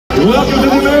Welcome to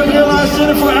the American Airlines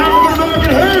Center for African American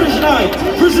Heritage Night,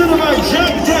 presented by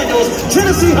Jack Daniels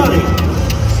Tennessee Honey.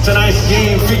 Tonight's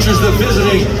game features the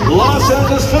visiting Los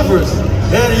Angeles Clippers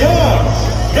and your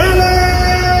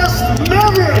Dallas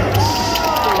Mavericks.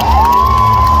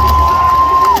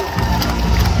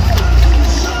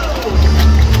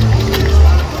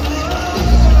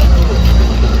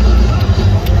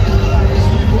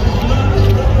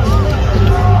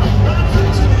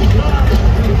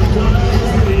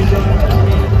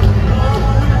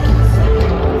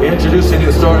 Introducing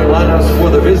the starting lineups for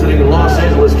the visiting Los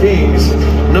Angeles Kings.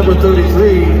 Number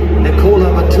 33, Nicola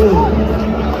Batum.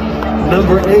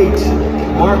 Number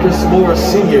 8, Marcus Morris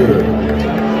Sr.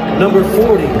 Number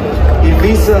 40,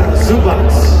 Ivica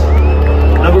Zubac.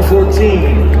 Number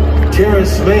 14,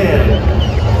 Terrence Mann.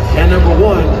 And number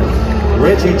 1,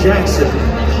 Reggie Jackson.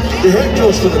 The head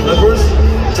coach for the Clippers,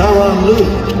 Tyronn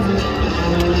Lue.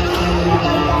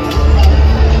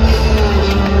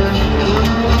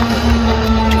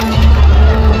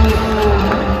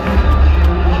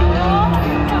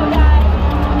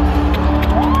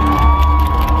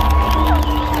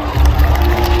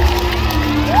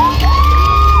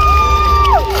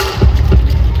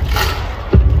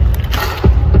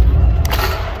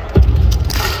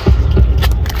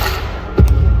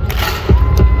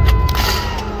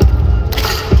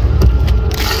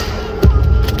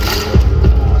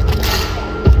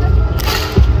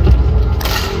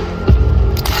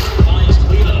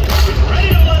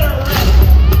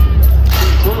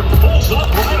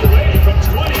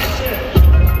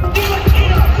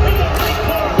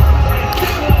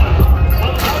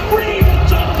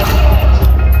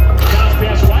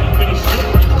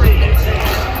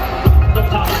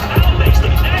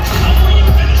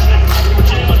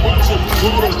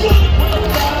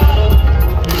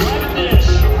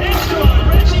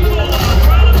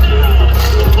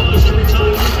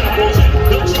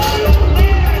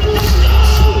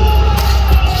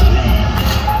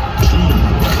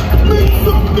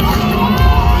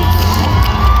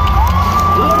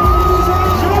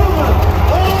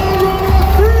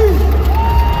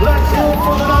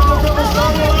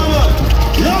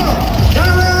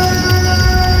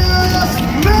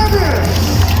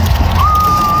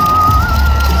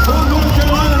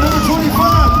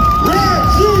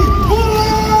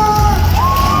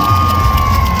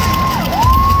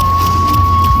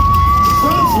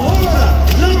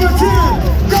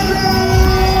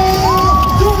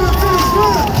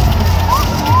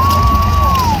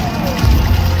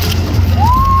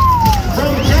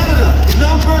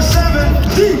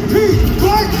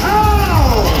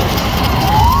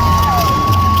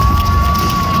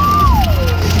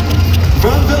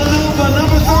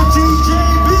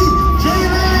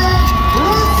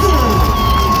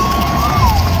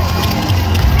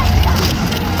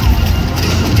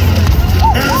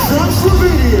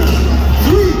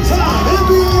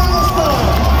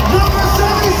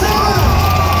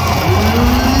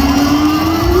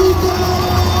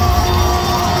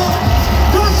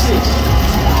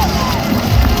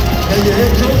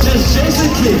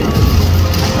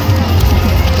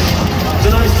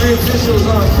 Tonight's 3 officials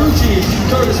are crew chief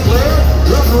Curtis Blair,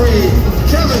 referee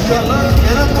Kevin Cutler,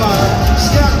 and umpire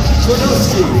Scott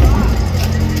Twinowski.